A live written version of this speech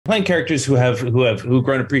playing characters who've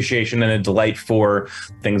grown appreciation and a delight for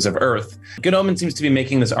things of Earth. Good Omens seems to be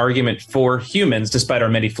making this argument for humans, despite our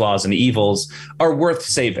many flaws and evils, are worth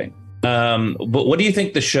saving. But what do you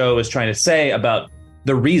think the show is trying to say about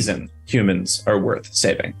the reason humans are worth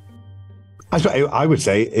saving? I would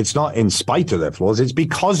say it's not in spite of their flaws, it's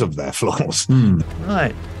because of their flaws.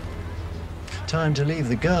 Right. Time to leave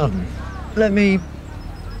the garden. Let me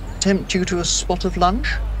tempt you to a spot of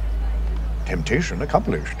lunch. Temptation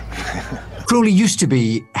accomplished. Crowley used to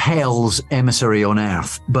be Hell's emissary on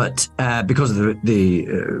Earth, but because of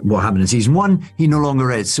what happened in season 1, he no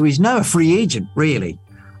longer is. So he's now a free agent, really.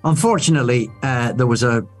 Unfortunately, there was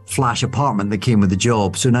a flash apartment that came with the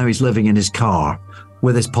job, so now he's living in his car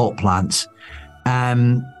with his pot plants,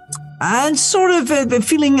 and sort of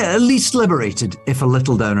feeling at least liberated, if a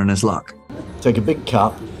little down on his luck. Take a big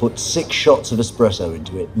cup, put 6 shots of espresso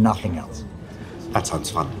into it, nothing else. That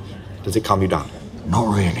sounds fun. Does it calm you down?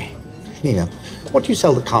 Not really. Nina, what do you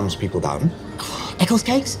sell that calms people down? Eccles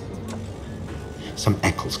cakes? Some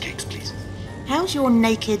Eccles cakes, please. How's your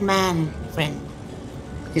naked man, friend?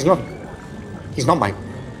 He's not my...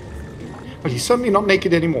 Well, he's certainly not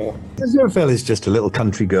naked anymore. Aziraphale is just a little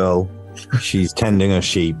country girl. She's tending her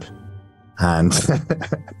sheep. And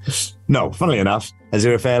no, funnily enough,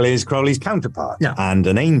 Aziraphale is Crowley's counterpart. Yeah. And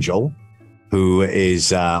an angel who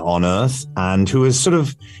is on Earth and who has sort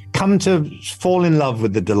of come to fall in love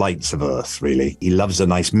with the delights of Earth, really. He loves a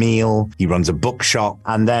nice meal. He runs a bookshop.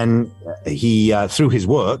 And then he, through his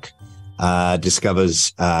work,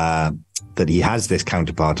 discovers that he has this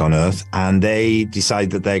counterpart on Earth, and they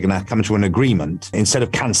decide that they're going to come to an agreement. Instead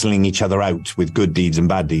of cancelling each other out with good deeds and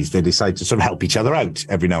bad deeds, they decide to sort of help each other out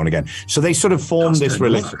every now and again. So they sort of form this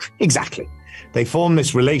relationship. Exactly. They form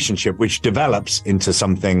this relationship which develops into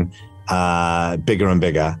something bigger and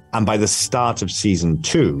bigger. And by the start of season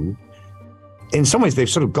 2, in some ways, they've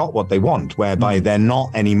sort of got what they want, whereby they're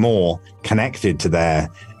not anymore connected to their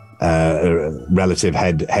relative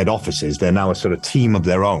head offices. They're now a sort of team of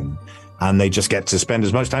their own, and they just get to spend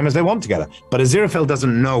as much time as they want together. But Aziraphale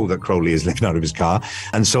doesn't know that Crowley is living out of his car,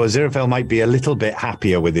 and so Aziraphale might be a little bit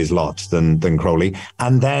happier with his lot than Crowley.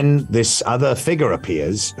 And then this other figure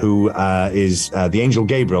appears, who is the angel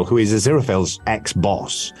Gabriel, who is Aziraphale's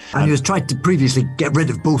ex-boss. And he was trying to previously get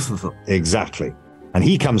rid of both of them. Exactly. And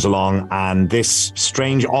he comes along, and this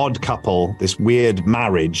strange, odd couple, this weird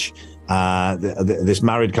marriage, this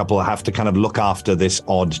married couple have to kind of look after this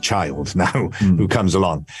odd child now who comes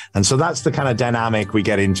along. And so that's the kind of dynamic we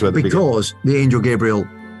get into at the beginning. Because the angel Gabriel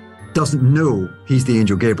doesn't know he's the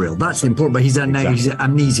angel Gabriel. That's important, but he's an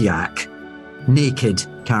amnesiac, naked,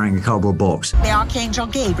 carrying a cardboard box. The Archangel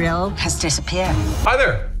Gabriel has disappeared. Hi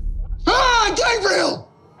there. Ah,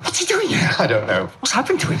 Gabriel! What's he doing here? I don't know. What's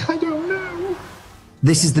happened to him? I don't know.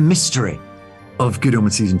 This is the mystery of Good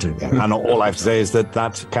Omens season 2. Yeah. And all I have to say is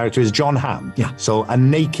that character is John Hamm. Yeah. So a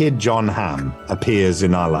naked John Hamm appears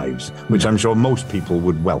in our lives, which I'm sure most people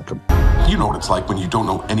would welcome. You know what it's like when you don't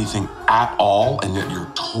know anything at all, and yet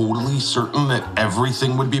you're totally certain that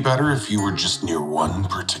everything would be better if you were just near one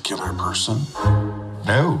particular person?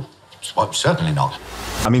 No, well, certainly not.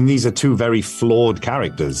 I mean, these are 2 very flawed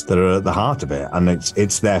characters that are at the heart of it, and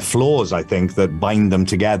it's their flaws, I think, that bind them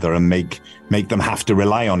together and make them have to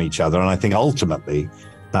rely on each other. And I think ultimately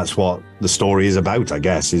that's what the story is about, I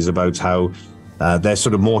guess, is about how they're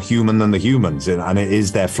sort of more human than the humans, and it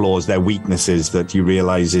is their flaws, their weaknesses that you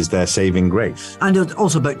realize is their saving grace. And it's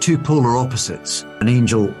also about 2 polar opposites, an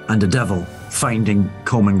angel and a devil finding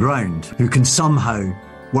common ground, who can somehow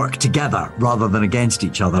work together rather than against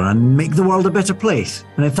each other and make the world a better place.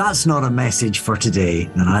 And if that's not a message for today,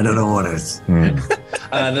 then I don't know what is.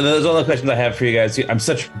 Those are all the questions I have for you guys. I'm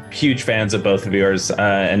such huge fans of both of yours,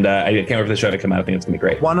 and I can't wait for the show to come out. I think it's going to be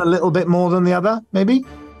great. One a little bit more than the other, maybe?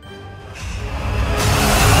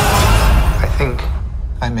 I think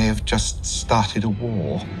I may have just started a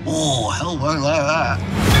war. Oh, hell, well, like that.